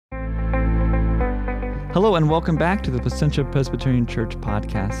Hello and welcome back to the Placentia Presbyterian Church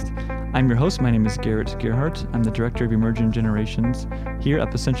podcast. I'm your host. My name is Garrett Gerhart. I'm the Director of Emerging Generations here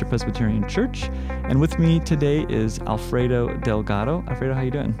at Placentia Presbyterian Church. And with me today is Alfredo Delgado. Alfredo, how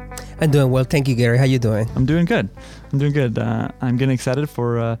you doing? I'm doing well. Thank you, Gary. How you doing? I'm doing good. I'm getting excited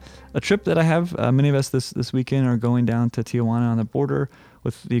for a trip that I have. Many of us this weekend are going down to Tijuana on the border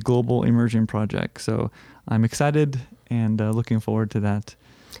with the Global Emerging Project. So I'm excited and looking forward to that.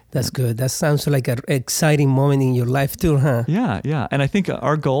 That's good. That sounds like an exciting moment in your life too, huh? Yeah. And I think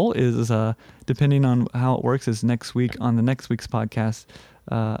our goal is, depending on how it works, is next week on the next week's podcast,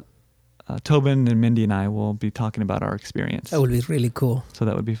 Tobin and Mindy and I will be talking about our experience. That would be really cool. So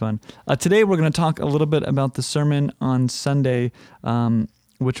that would be fun. Today we're going to talk a little bit about the sermon on Sunday,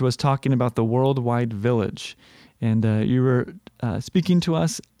 which was talking about the worldwide village. And you were speaking to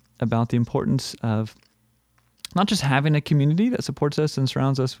us about the importance of not just having a community that supports us and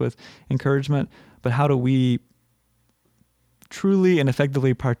surrounds us with encouragement, but how do we truly and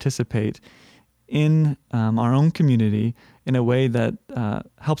effectively participate in our own community in a way that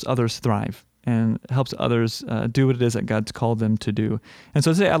helps others thrive and helps others do what it is that God's called them to do. And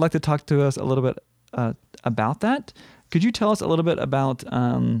so today I'd like to talk to us a little bit about that. Could you tell us a little bit about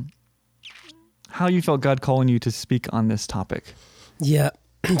how you felt God calling you to speak on this topic? Yeah.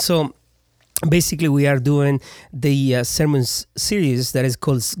 So basically, we are doing the sermon series that is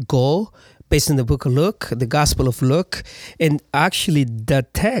called Go, based on the book of Luke, the Gospel of Luke. And actually, the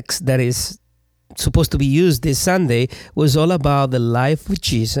text that is supposed to be used this Sunday was all about the life of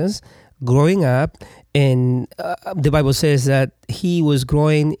Jesus, growing up. And the Bible says that he was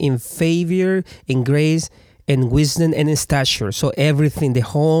growing in favor, in grace, and wisdom, and in stature. So everything, the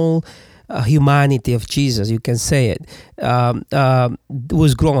whole humanity of Jesus, you can say it,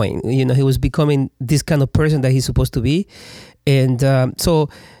 was growing. You know, he was becoming this kind of person that he's supposed to be. And so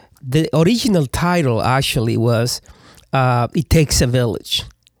the original title actually was It Takes a Village.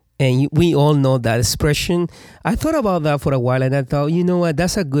 And we all know that expression. I thought about that for a while and I thought, you know what,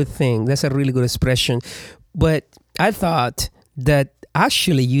 that's a good thing. That's a really good expression. But I thought that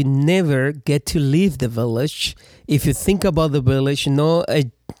actually you never get to leave the village. If you think about the village,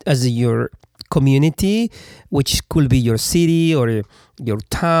 as your community, which could be your city or your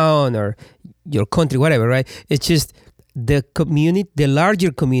town or your country, whatever, right? It's just the community, the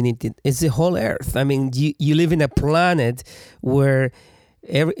larger community is the whole earth. I mean, you live in a planet where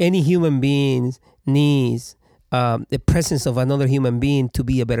any human being needs the presence of another human being to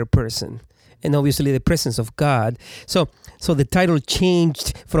be a better person. And obviously the presence of God. So the title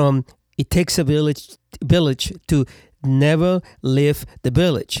changed from It Takes a Village to Never Leave the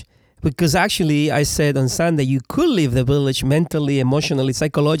Village. Because actually, I said on Sunday, you could leave the village mentally, emotionally,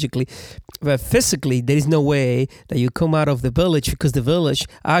 psychologically, but physically, there is no way that you come out of the village because the village,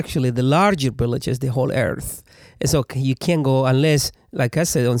 actually, the larger village is the whole earth. And so you can't go unless, like I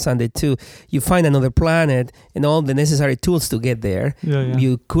said on Sunday too, you find another planet and all the necessary tools to get there. Yeah.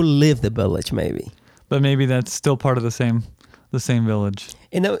 You could leave the village maybe. But maybe that's still part of the same village.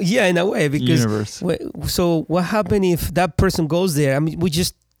 In a way, because universe. So what happens if that person goes there? I mean, we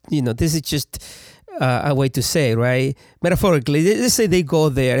just, this is just a way to say, right? Metaphorically, let's say they go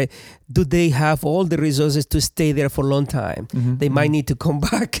there. Do they have all the resources to stay there for a long time? Mm-hmm. They might need to come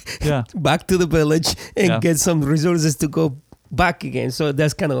back, back to the village and get some resources to go back again. So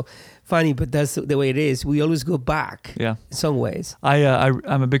that's kind of funny, but that's the way it is. We always go back in some ways.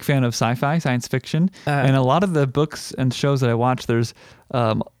 I'm a big fan of sci-fi, science fiction, and a lot of the books and shows that I watch, there's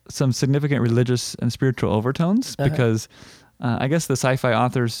some significant religious and spiritual overtones because I guess the sci-fi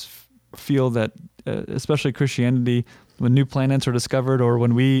authors feel that, especially Christianity, when new planets are discovered or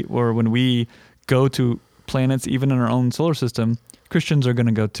when we go to planets, even in our own solar system, Christians are going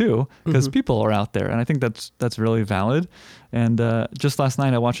to go too because people are out there, and I think that's really valid. And just last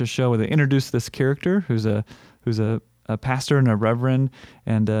night I watched a show where they introduced this character who's a pastor and a reverend,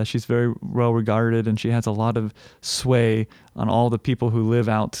 and she's very well regarded, and she has a lot of sway on all the people who live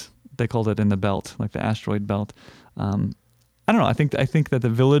out. They called it in the belt, like the asteroid belt. I don't know. I think that the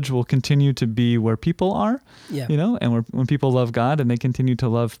village will continue to be where people are, and when people love God and they continue to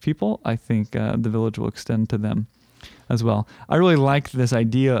love people, I think the village will extend to them as well. I really like this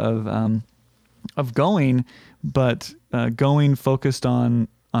idea of going, but going focused on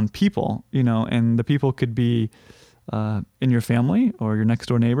people, and the people could be in your family or your next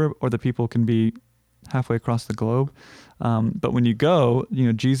door neighbor, or the people can be halfway across the globe. But when you go,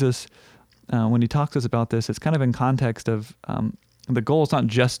 Jesus, when he talks to us about this, it's kind of in context of the goal is not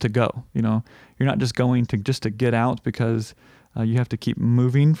just to go. You're not just going to get out because you have to keep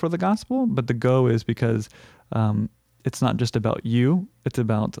moving for the gospel, but the go is because it's not just about you, it's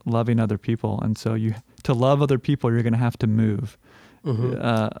about loving other people. And so you to love other people, you're going to have to move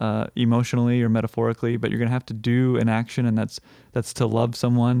emotionally or metaphorically, but you're going to have to do an action, and that's to love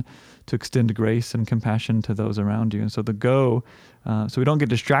someone, to extend grace and compassion to those around you. And so the go, so we don't get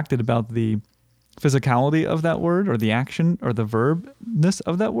distracted about the physicality of that word or the action or the verbness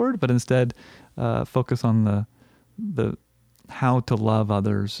of that word, but instead focus on the how to love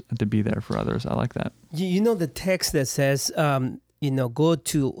others and to be there for others. I like that. You know the text that says, go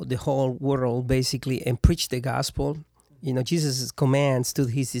to the whole world basically and preach the gospel. Jesus' commands to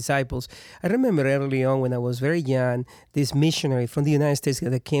his disciples. I remember early on when I was very young, this missionary from the United States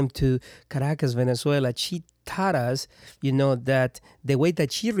that came to Caracas, Venezuela, she taught us, that the way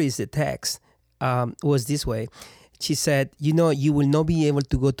that she reads the text was this way. She said, you will not be able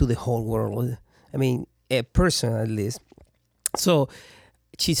to go to the whole world. I mean, a person at least. So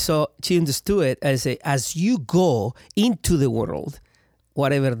she understood it as you go into the world,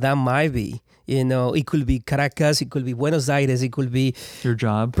 whatever that might be. It could be Caracas, it could be Buenos Aires, it could be your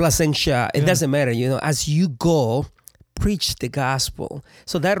job, Placentia. It doesn't matter. As you go, preach the gospel.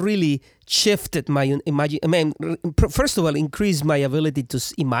 So that really shifted my first of all, increased my ability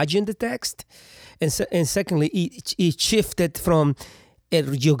to imagine the text, and secondly, it shifted from a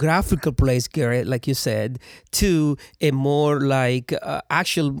geographical place, Garrett, like you said, to a more like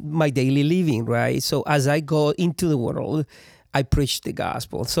my daily living, right? So as I go into the world, I preach the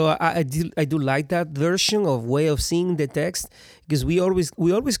gospel. So I do like that version of way of seeing the text, because we always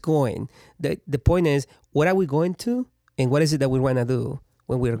going. The point is, what are we going to, and what is it that we want to do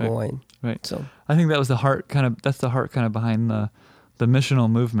when we're going? Right. So I think that was the heart behind the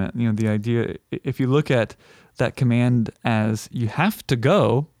missional movement. The idea, if you look at that command as you have to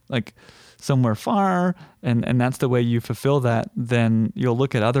go, like somewhere far, and that's the way you fulfill that, then you'll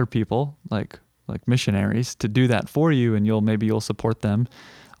look at other people like missionaries to do that for you, and you'll support them,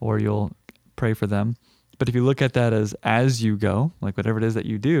 or you'll pray for them. But if you look at that as you go, like whatever it is that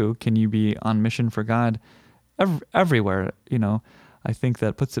you do, can you be on mission for God everywhere? I think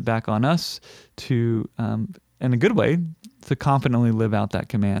that puts it back on us to, in a good way, to confidently live out that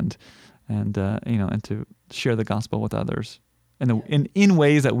command, and and to share the gospel with others in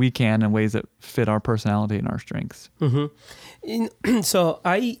ways that we can, in ways that fit our personality and our strengths. Mm-hmm. So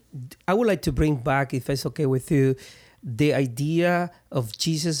I would like to bring back, if it's okay with you, the idea of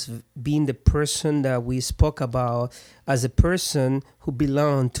Jesus being the person that we spoke about as a person who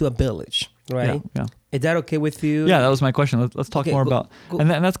belonged to a village, right? Yeah. Is that okay with you? Yeah, that was my question. Let's talk more about, and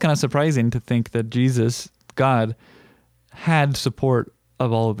that's kind of surprising to think that Jesus, God, had support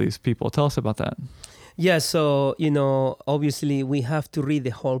of all of these people. Tell us about that. Yeah, so, obviously we have to read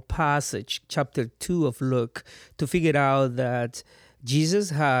the whole passage, chapter 2 of Luke, to figure out that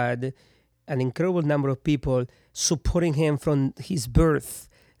Jesus had an incredible number of people supporting him from his birth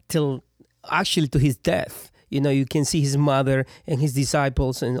till actually to his death. You can see his mother and his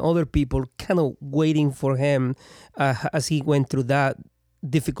disciples and other people kind of waiting for him as he went through that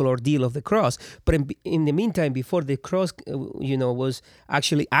difficult ordeal of the cross. But in the meantime, before the cross, was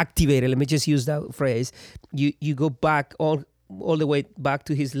actually activated, let me just use that phrase, you go back all the way back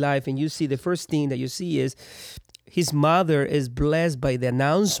to his life, and you see the first thing that you see is his mother is blessed by the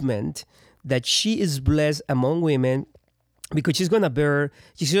announcement that she is blessed among women, because she's gonna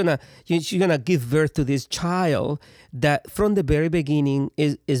give birth to this child that from the very beginning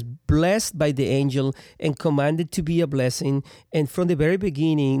is blessed by the angel and commanded to be a blessing. And from the very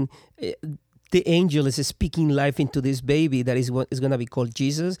beginning, the angel is speaking life into this baby that is what is gonna be called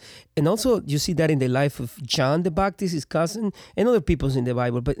Jesus. And also you see that in the life of John the Baptist, his cousin, and other peoples in the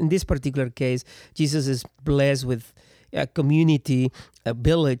Bible. But in this particular case, Jesus is blessed with a community, a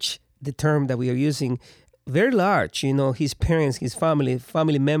village, the term that we are using, very large, his parents, his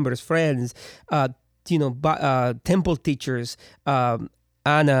family members, friends, temple teachers,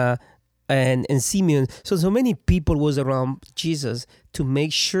 Anna and Simeon. So many people was around Jesus to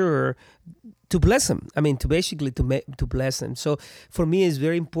make sure to bless him. To basically to bless him. So for me, it's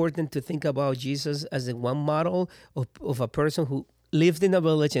very important to think about Jesus as the one model of a person who lived in a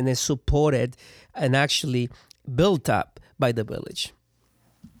village and is supported and actually built up by the village.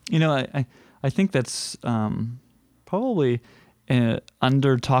 I think that's probably an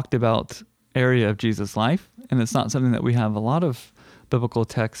under talked about area of Jesus' life, and it's not something that we have a lot of biblical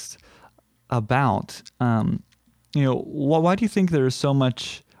texts about. Why do you think there is so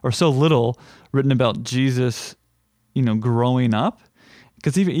much or so little written about Jesus, growing up?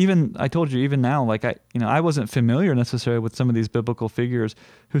 Because even I told you, even now, like I wasn't familiar necessarily with some of these biblical figures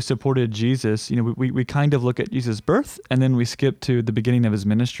who supported Jesus. We kind of look at Jesus' birth and then we skip to the beginning of his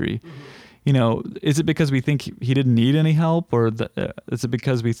ministry. is it because we think he didn't need any help, or is it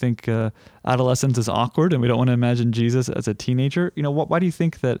because we think adolescence is awkward and we don't want to imagine Jesus as a teenager? Why do you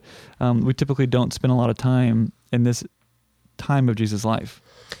think that we typically don't spend a lot of time in this time of Jesus' life?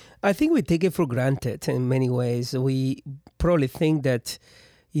 I think we take it for granted in many ways. We probably think that,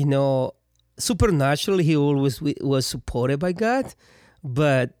 supernaturally he always was supported by God,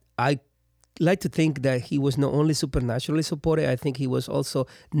 but I like to think that he was not only supernaturally supported, I think he was also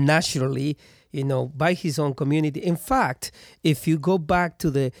naturally, by his own community. In fact, if you go back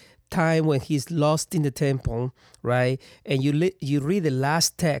to the time when he's lost in the temple, right, and you read the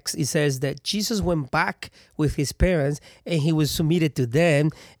last text, it says that Jesus went back with his parents and he was submitted to them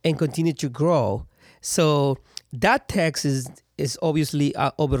and continued to grow. So that text is obviously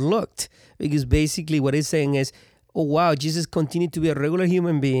overlooked, because basically what it's saying is, oh wow, Jesus continued to be a regular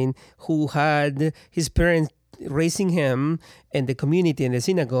human being who had his parents raising him and the community and the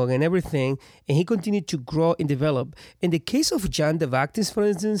synagogue and everything, and he continued to grow and develop. In the case of John the Baptist, for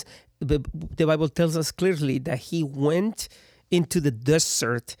instance, the Bible tells us clearly that he went into the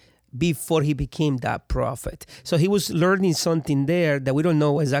desert before he became that prophet. So he was learning something there that we don't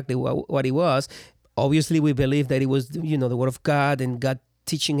know exactly what it was. Obviously, we believe that it was, the Word of God and God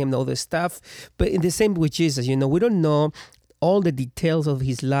teaching him all this stuff. But in the same with Jesus, we don't know all the details of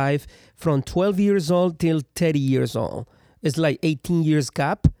his life from 12 years old till 30 years old. It's like 18 years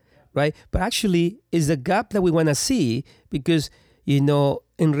gap, right? But actually, it's a gap that we want to see because, in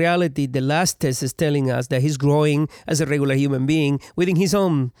reality, the last test is telling us that he's growing as a regular human being within his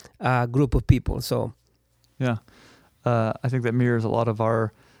own group of people. So, yeah, I think that mirrors a lot of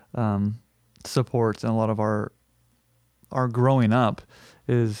our supports and a lot of our growing up,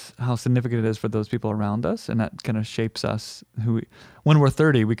 is how significant it is for those people around us, and that kind of shapes us. When we're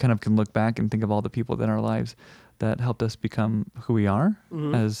 30, we kind of can look back and think of all the people in our lives that helped us become who we are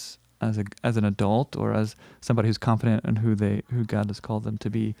as an adult, or as somebody who's confident in who God has called them to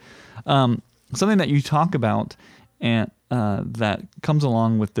be. Something that you talk about and that comes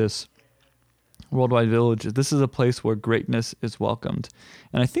along with this Worldwide Village is this is a place where greatness is welcomed,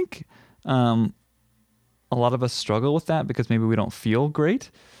 and I think a lot of us struggle with that because maybe we don't feel great,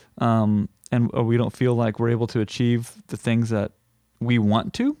 or we don't feel like we're able to achieve the things that we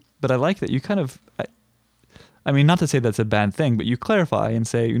want to. But I like that you kind of, I mean, not to say that's a bad thing, but you clarify and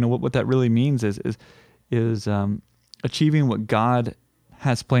say, what that really means is achieving what God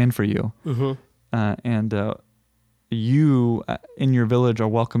has planned for you. And you in your village are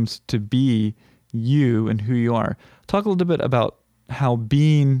welcomed to be you and who you are. Talk a little bit about how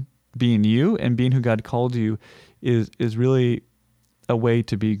being you and being who God called you is really a way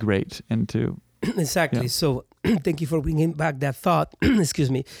to be great and to... Exactly. Yeah. So thank you for bringing back that thought. Excuse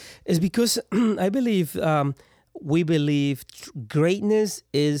me. It's because I believe we believe greatness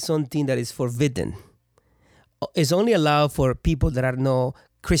is something that is forbidden. It's only allowed for people that are no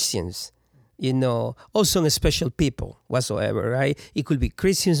Christians, also special people whatsoever, right? It could be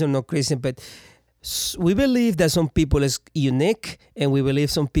Christians or not Christian, but we believe that some people is unique, and we believe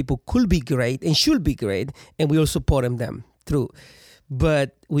some people could be great and should be great, and we will support them through.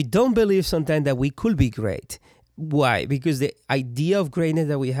 But we don't believe sometimes that we could be great. Why? Because the idea of greatness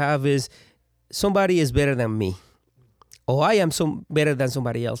that we have is somebody is better than me, or I am better than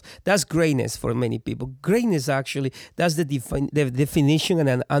somebody else. That's greatness for many people. Greatness, actually, that's the definition and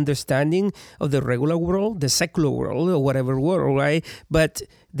an understanding of the regular world, the secular world, or whatever world, right? But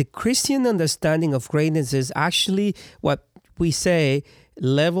the Christian understanding of greatness is actually what we say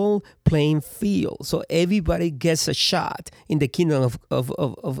level playing field. So everybody gets a shot in the kingdom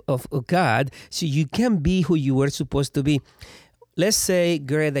of God, so you can be who you were supposed to be. Let's say,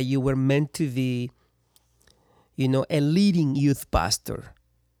 Garrett, that you were meant to be a leading youth pastor.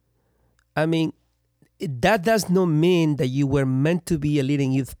 I mean, that does not mean that you were meant to be a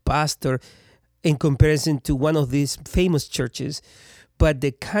leading youth pastor in comparison to one of these famous churches, but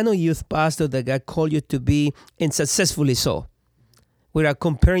the kind of youth pastor that God called you to be, and successfully so, without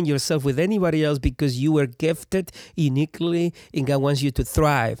comparing yourself with anybody else, because you were gifted uniquely and God wants you to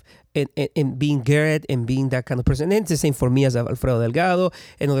thrive in being Garrett and being that kind of person. And it's the same for me as Alfredo Delgado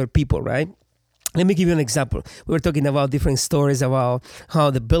and other people, right? Let me give you an example. We were talking about different stories about how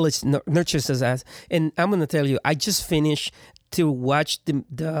the village nurtures us. And I'm going to tell you, I just finished to watch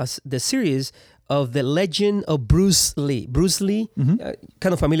the series of The Legend of Bruce Lee. Bruce Lee,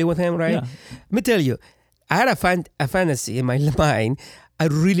 kind of familiar with him, right? Yeah. Let me tell you, I had a fantasy in my mind. I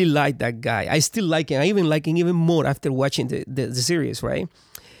really like that guy. I still like him. I even like him even more after watching the series, right?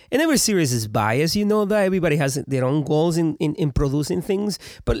 And every series is biased, that everybody has their own goals in producing things.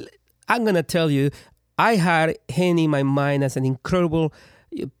 But I'm going to tell you, I had him in my mind as an incredible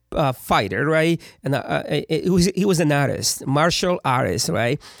fighter, right? And he was an artist, martial artist,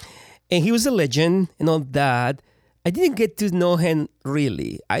 right? And he was a legend and all that. I didn't get to know him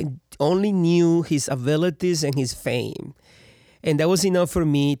really. I only knew his abilities and his fame. And that was enough for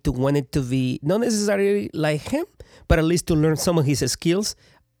me to want it to be not necessarily like him, but at least to learn some of his skills.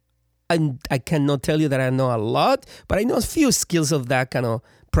 And I cannot tell you that I know a lot, but I know a few skills of that kind of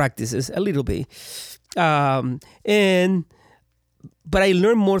practices, a little bit. But I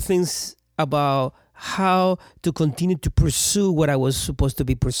learned more things about how to continue to pursue what I was supposed to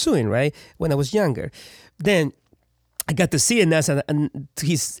be pursuing, right? When I was younger. Then I got to see him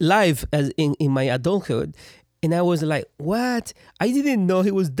his life as in my adulthood. And I was like, what? I didn't know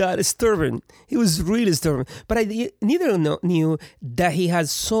he was that stubborn. He was really stubborn. But I neither knew that he had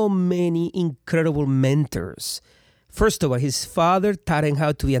so many incredible mentors. First of all, his father taught him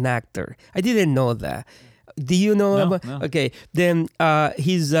how to be an actor. I didn't know that. Do you know about? No. Okay. Then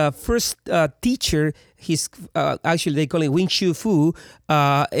his first teacher, actually they call it Wing Chun Fu,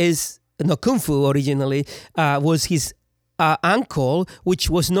 Kung Fu originally, was his uncle, which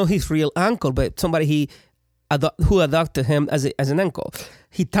was not his real uncle, but somebody who adopted him as an uncle.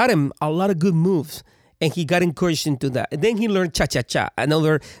 He taught him a lot of good moves, and he got encouraged into that. And then he learned cha-cha-cha,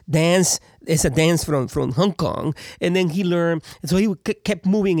 another dance. It's a dance from Hong Kong. And then he learned, so he kept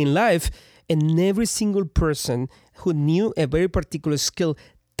moving in life, and every single person who knew a very particular skill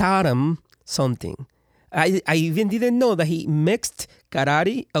taught him something. I even didn't know that he mixed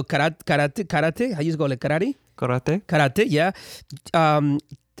karate, how you call it, karate? Karate, yeah.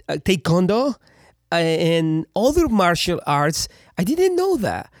 Taekwondo, and other martial arts. I didn't know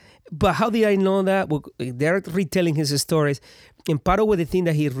that. But how did I know that? Well, they're retelling his stories. And part of the thing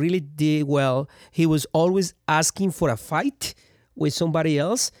that he really did well, he was always asking for a fight with somebody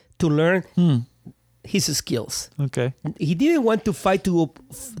else to learn his skills. Okay. He didn't want to fight to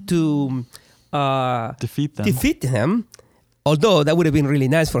defeat him. Although that would have been really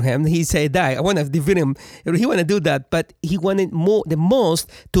nice for him. He said that, I want to defeat him. He wanted to do that, but he wanted the most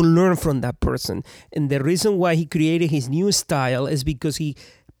to learn from that person. And the reason why he created his new style is because he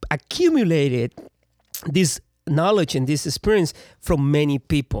accumulated this knowledge and this experience from many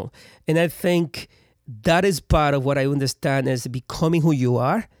people. And I think that is part of what I understand as becoming who you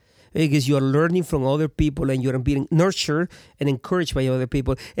are, because you're learning from other people and you're being nurtured and encouraged by other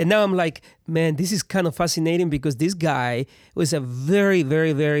people. And now I'm like, man, this is kind of fascinating, because this guy was a very,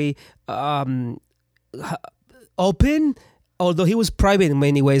 very, very open, although he was private in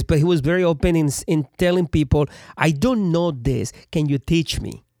many ways, but he was very open in telling people, I don't know this. Can you teach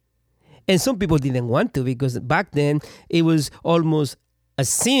me? And some people didn't want to, because back then it was almost a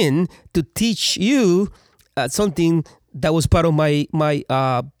sin to teach you something that was part of my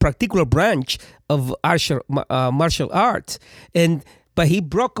particular branch of martial arts. But he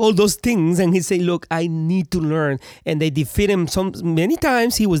broke all those things, and he said, look, I need to learn. And they defeated him many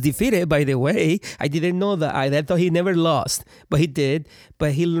times. He was defeated, by the way. I didn't know that. I thought he never lost, but he did.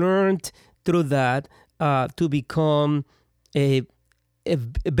 But he learned through that to become a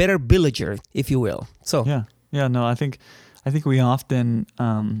better villager, if you will. So no, I think we often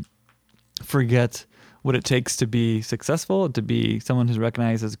forget what it takes to be successful, to be someone who's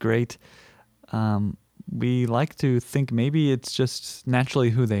recognized as great. We like to think maybe it's just naturally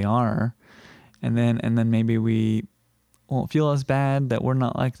who they are, and then maybe we won't feel as bad that we're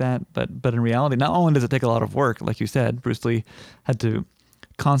not like that. But in reality, not only does it take a lot of work, like you said, Bruce Lee had to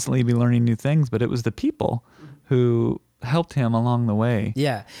constantly be learning new things, but it was the people who helped him along the way.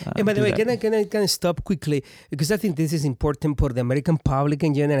 Yeah. And by the way, can I stop quickly? Because I think this is important for the American public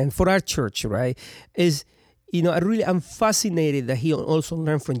in general and for our church, right? I'm fascinated that he also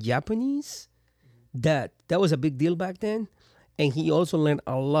learned from Japanese. That was a big deal back then. And he also learned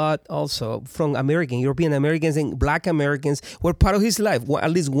a lot also from European Americans, and Black Americans were part of his life,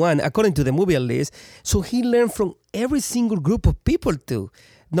 at least one, according to the movie at least. So he learned from every single group of people too.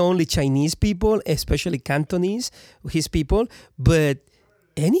 Not only Chinese people, especially Cantonese, his people, but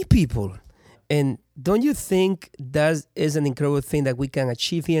any people. And don't you think that is an incredible thing that we can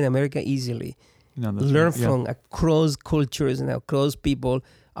achieve here in America easily? Learn from across cultures and across people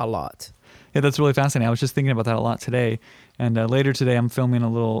a lot. Yeah, that's really fascinating. I was just thinking about that a lot today. And later today, I'm filming a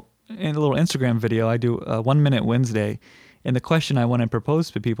little Instagram video. I do a 1 Minute Wednesday. And the question I want to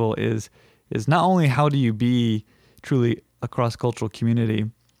propose to people is not only how do you be truly a cross-cultural community,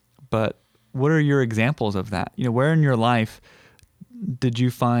 but what are your examples of that? Where in your life did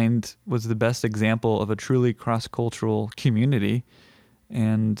you find was the best example of a truly cross-cultural community?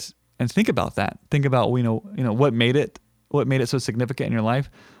 And think about that. Think about what made it so significant in your life,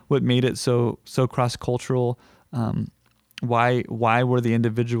 what made it so cross-cultural. why were the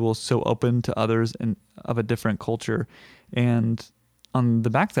individuals so open to others and of a different culture? And on the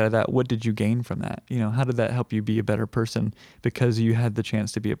backside of that, what did you gain from that? How did that help you be a better person because you had the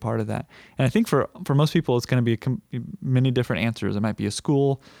chance to be a part of that? And I think for most people, it's going to be many different answers. It might be a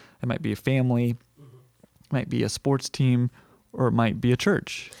school, it might be a family, it might be a sports team, or it might be a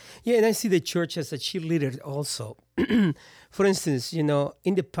church. Yeah, and I see the church as a cheerleader also. For instance, in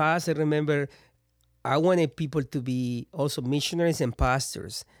the past, I remember I wanted people to be also missionaries and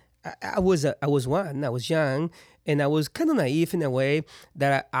pastors. I was one. I was young, and I was kind of naive in a way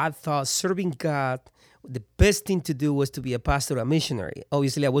that I thought serving God, the best thing to do was to be a pastor or a missionary.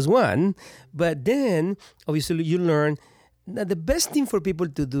 Obviously, I was one, but then obviously you learn that the best thing for people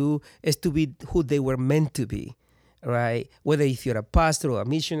to do is to be who they were meant to be. Right? Whether if you're a pastor or a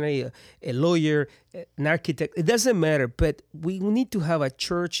missionary, a lawyer, an architect, it doesn't matter. But we need to have a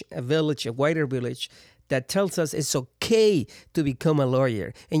church, a village, a wider village that tells us it's okay to become a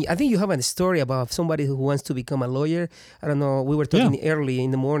lawyer. And I think you have a story about somebody who wants to become a lawyer. I don't know. We were talking early in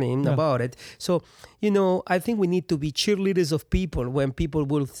the morning about it. So, I think we need to be cheerleaders of people when people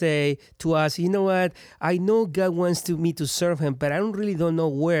will say to us, you know what, I know God wants me to serve him, but I don't know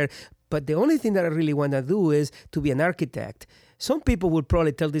where. But the only thing that I really want to do is to be an architect. Some people would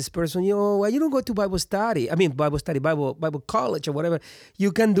probably tell this person, why you don't go to Bible study? I mean, Bible study, Bible college or whatever.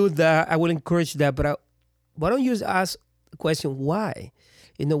 You can do that. I will encourage that. But why don't you ask the question, why?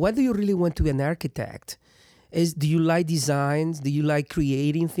 Why do you really want to be an architect? Do you like designs? Do you like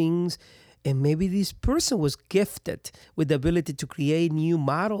creating things? And maybe this person was gifted with the ability to create new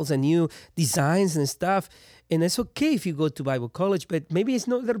models and new designs and stuff. And it's okay if you go to Bible college, but maybe it's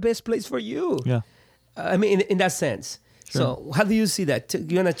not the best place for you. Yeah. I mean, in that sense. Sure. So how do you see that?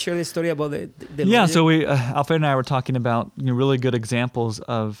 You want to share the story about the Yeah, so Alfredo and I were talking about really good examples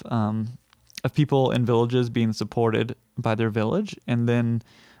of people in villages being supported by their village and then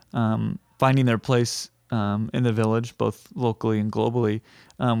finding their place in the village, both locally and globally.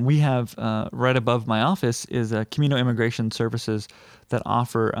 We have right above my office is Camino Immigration Services that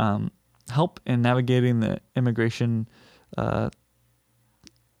offer help in navigating the immigration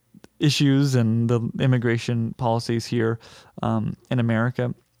issues and the immigration policies here in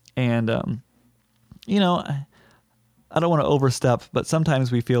America. And, I don't want to overstep, but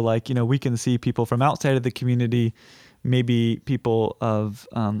sometimes we feel like, we can see people from outside of the community, maybe people of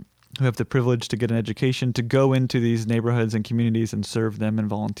who have the privilege to get an education, to go into these neighborhoods and communities and serve them and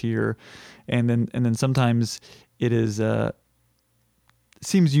volunteer. And then sometimes it is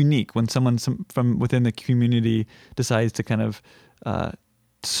seems unique when someone from within the community decides to kind of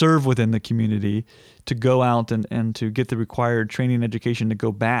serve within the community, to go out and to get the required training and education to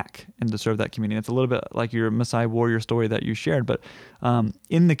go back and to serve that community. It's a little bit like your Maasai warrior story that you shared, but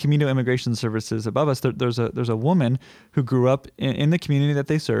in the Camino Immigration Services above us, there's a woman who grew up in the community that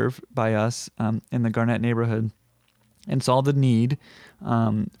they serve by us in the Garrett neighborhood and saw the need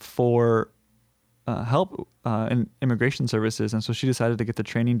for help in immigration services, and so she decided to get the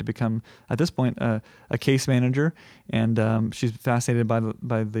training to become, at this point, a case manager. And she's fascinated by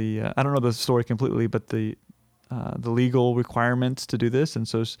the I don't know the story completely, but the legal requirements to do this. And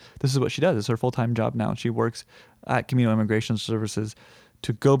so this is what she does. It's her full-time job now. She works at Camino Immigration Services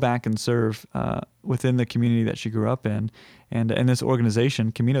to go back and serve within the community that she grew up in. And in this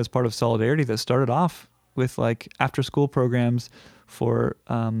organization, Camino is part of Solidarity that started off with like after-school programs for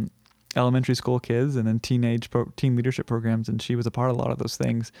elementary school kids and then teen leadership programs. And she was a part of a lot of those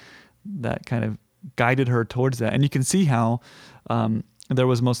things that kind of guided her towards that. And you can see how there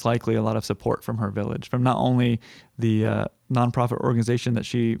was most likely a lot of support from her village, from not only the nonprofit organization that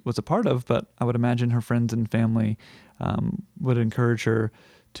she was a part of, but I would imagine her friends and family would encourage her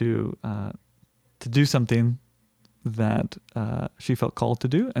to do something that she felt called to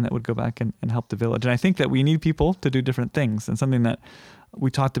do, and that would go back and help the village. And I think that we need people to do different things, and something that we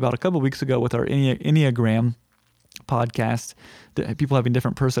talked about a couple of weeks ago with our Enneagram podcast, that people having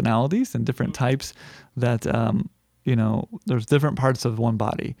different personalities and different types, that there's different parts of one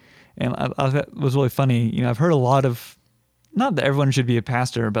body. And it was really funny. I've heard a lot of, not that everyone should be a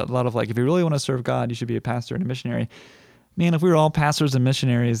pastor, but a lot of like, if you really want to serve God, you should be a pastor and a missionary. Man, if we were all pastors and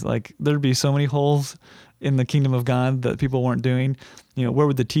missionaries, like there'd be so many holes in the kingdom of God that people weren't doing. Where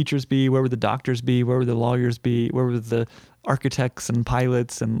would the teachers be? Where would the doctors be? Where would the lawyers be? Where would the architects and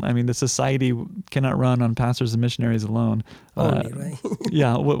pilots? And I mean, the society cannot run on pastors and missionaries alone. Right?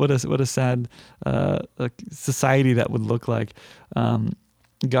 Yeah. What a sad society that would look like.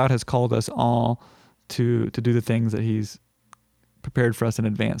 God has called us all to do the things that He's prepared for us in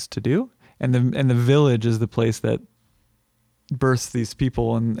advance to do, and the village is the place that births these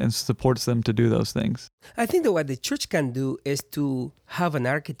people and supports them to do those things. I think that what the church can do is to have an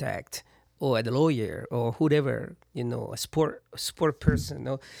architect or a lawyer or whoever, a sport person,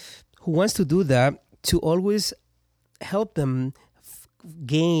 who wants to do that, to always help them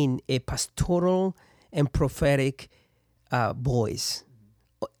gain a pastoral and prophetic voice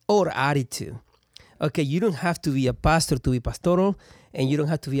or attitude. Okay, you don't have to be a pastor to be pastoral, and you don't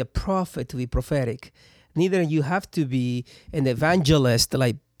have to be a prophet to be prophetic. Neither you have to be an evangelist,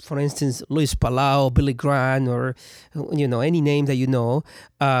 like, for instance, Luis Palau, Billy Graham, or any name that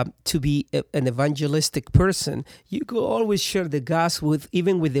to be an evangelistic person. You could always share the gospel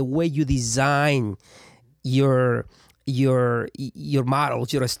even with the way you design your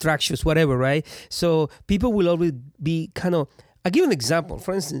models, your structures, whatever, right? So people will always be I'll give an example.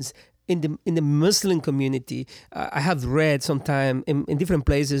 For instance, in the Muslim community, I have read sometime in different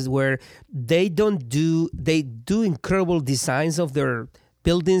places where they do incredible designs of their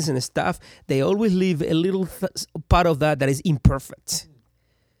buildings and stuff. They always leave a little part of that is imperfect,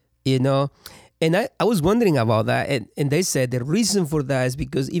 And I was wondering about that, and they said the reason for that is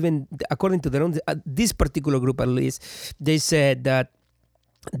because even according to their own, this particular group at least, they said that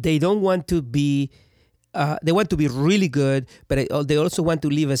they don't want to be, they want to be really good, but they also want to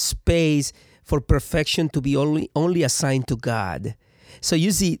leave a space for perfection to be only assigned to God. So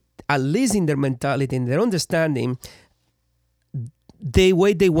you see, at least in their mentality, in their understanding, the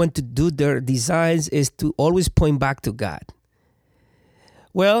way they want to do their designs is to always point back to God.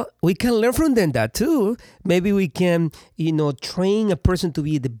 Well, we can learn from them that too. Maybe we can, train a person to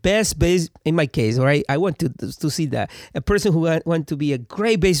be the best in my case, right? I want to see that. A person who want to be a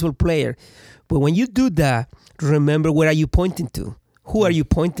great baseball player. But when you do that, remember, where are you pointing to? Who are you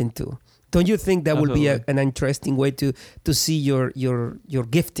pointing to? Don't you think that will be an interesting way to see your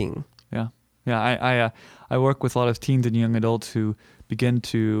gifting? Yeah. Yeah, I work with a lot of teens and young adults who begin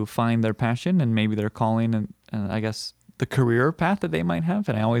to find their passion and maybe their calling and I guess the career path that they might have.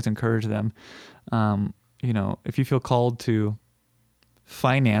 And I always encourage them, if you feel called to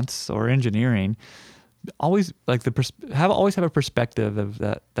finance or engineering, always always have a perspective of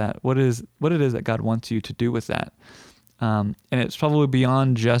that what it is that God wants you to do with that. And it's probably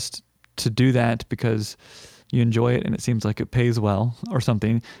beyond just to do that because you enjoy it and it seems like it pays well or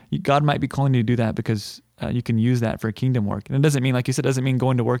something. God might be calling you to do that because you can use that for kingdom work. And it doesn't mean, like you said,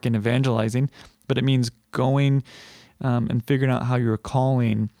 going to work in evangelizing, but it means going and figuring out how your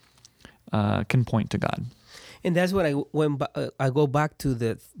calling can point to God. And that's what I go back to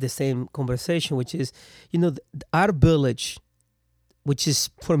the same conversation, which is, our village, which is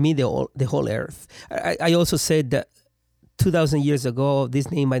for me the whole earth. I also said that 2,000 years ago, this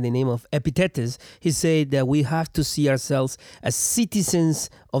name by the name of Epictetus, he said that we have to see ourselves as citizens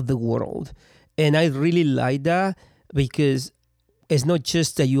of the world. And I really like that because it's not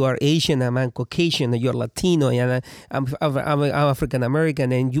just that you are Asian, I'm Caucasian, or you're Latino, and I'm African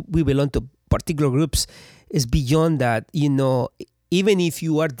American, and we belong to particular groups. It's beyond that. Even if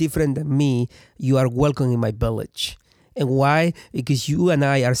you are different than me, you are welcome in my village. And why? Because you and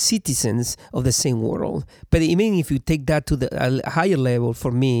I are citizens of the same world. But even if you take that to the higher level, for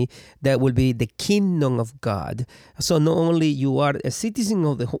me, that will be the kingdom of God. So not only you are a citizen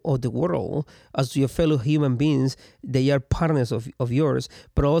of the world, as your fellow human beings, they are partners of yours,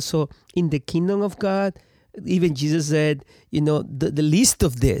 but also in the kingdom of God. Even Jesus said, the least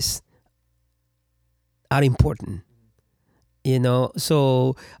of this are important.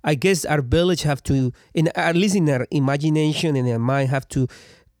 So I guess our village have to, at least in our imagination and our mind, have to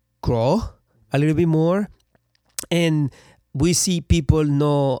grow a little bit more. And we see people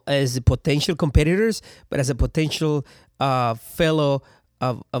not as potential competitors, but as a potential fellow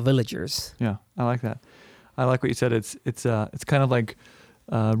villagers. Yeah, I like that. I like what you said. It's kind of like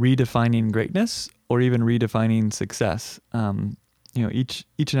redefining greatness or even redefining success. Each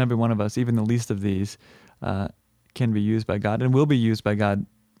and every one of us, even the least of these, can be used by God and will be used by God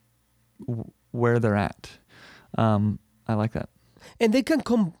where they're at. I like that. And they can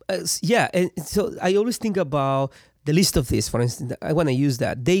come, and so I always think about the list of this, for instance. I want to use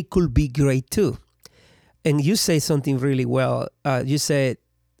that. They could be great too. And you say something really well. You said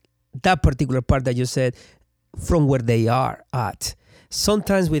that particular part that you said, from where they are at.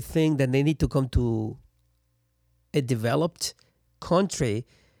 Sometimes we think that they need to come to a developed country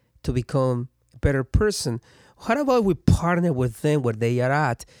to become a better person. How about we partner with them where they are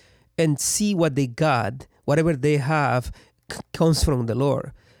at and see what they got, whatever they have comes from the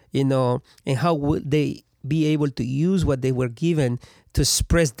Lord, and how would they be able to use what they were given to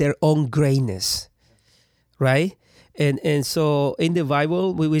express their own greatness, right? And so in the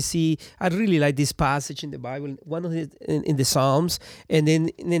Bible, we see, I really like this passage in the Bible, one of it in the Psalms, and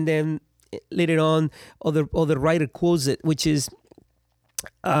then later on, other writer quotes it, which is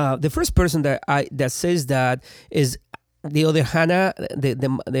the first person that says that is the other Hannah,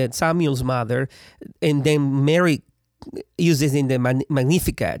 the Samuel's mother, and then Mary uses in the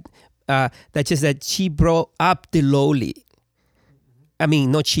Magnificat, that says that she brought up the lowly. I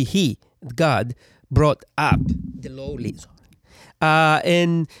mean, not she, he, God brought up the lowly.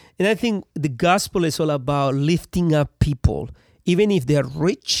 And I think the gospel is all about lifting up people. Even if they're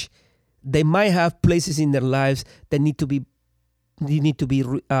rich, they might have places in their lives that need to be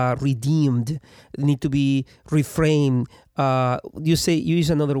redeemed, need to be reframed. You use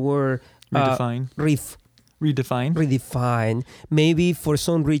another word. Redefine. Redefine. Maybe for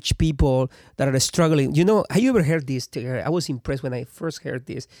some rich people that are struggling. Have you ever heard this? I was impressed when I first heard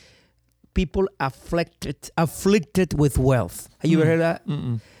this. People afflicted with wealth. Have you ever heard that?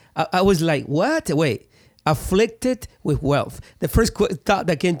 I was like, what? Wait. Afflicted with wealth. The first thought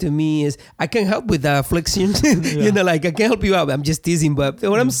that came to me is, I can help with the affliction. I can help you out. I'm just teasing. But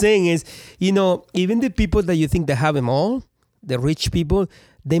what I'm saying is, even the people that you think they have them all, the rich people,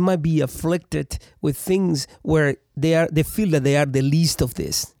 they might be afflicted with things where they feel that they are the least of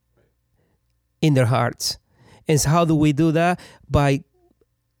this in their hearts. And so how do we do that? By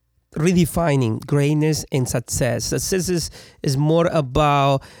redefining greatness and success. Success is more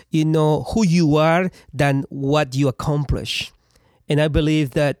about, who you are than what you accomplish. And I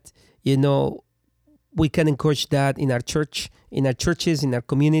believe that, we can encourage that in our church, in our churches, in our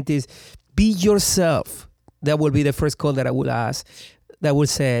communities. Be yourself. That will be the first call that I will ask. That will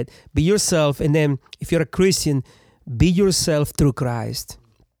say, be yourself. And then if you're a Christian, be yourself through Christ.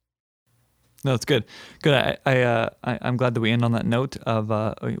 No, it's good. Good. I'm glad that we end on that note of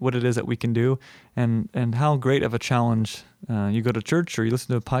what it is that we can do, and how great of a challenge. You go to church or you listen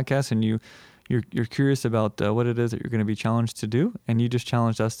to a podcast, and you're curious about what it is that you're going to be challenged to do, and you just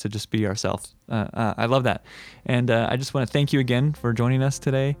challenged us to just be ourselves. I love that, and I just want to thank you again for joining us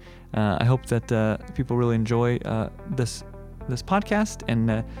today. I hope that people really enjoy this podcast,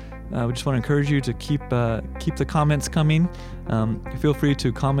 and we just want to encourage you to keep the comments coming. Feel free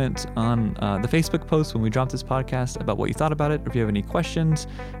to comment on the Facebook post when we drop this podcast about what you thought about it, or if you have any questions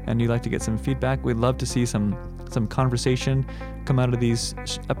and you'd like to get some feedback. We'd love to see some conversation come out of these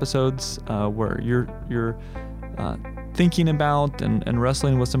episodes where you're thinking about and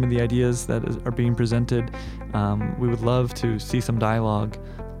wrestling with some of the ideas that are being presented. We would love to see some dialogue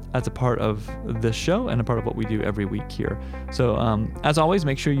as a part of this show and a part of what we do every week here. So as always,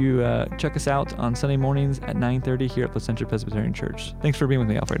 make sure you check us out on Sunday mornings at 9:30 here at Placentia Presbyterian Church. Thanks for being with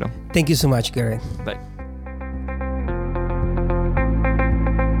me, Alfredo. Thank you so much, Garrett. Bye.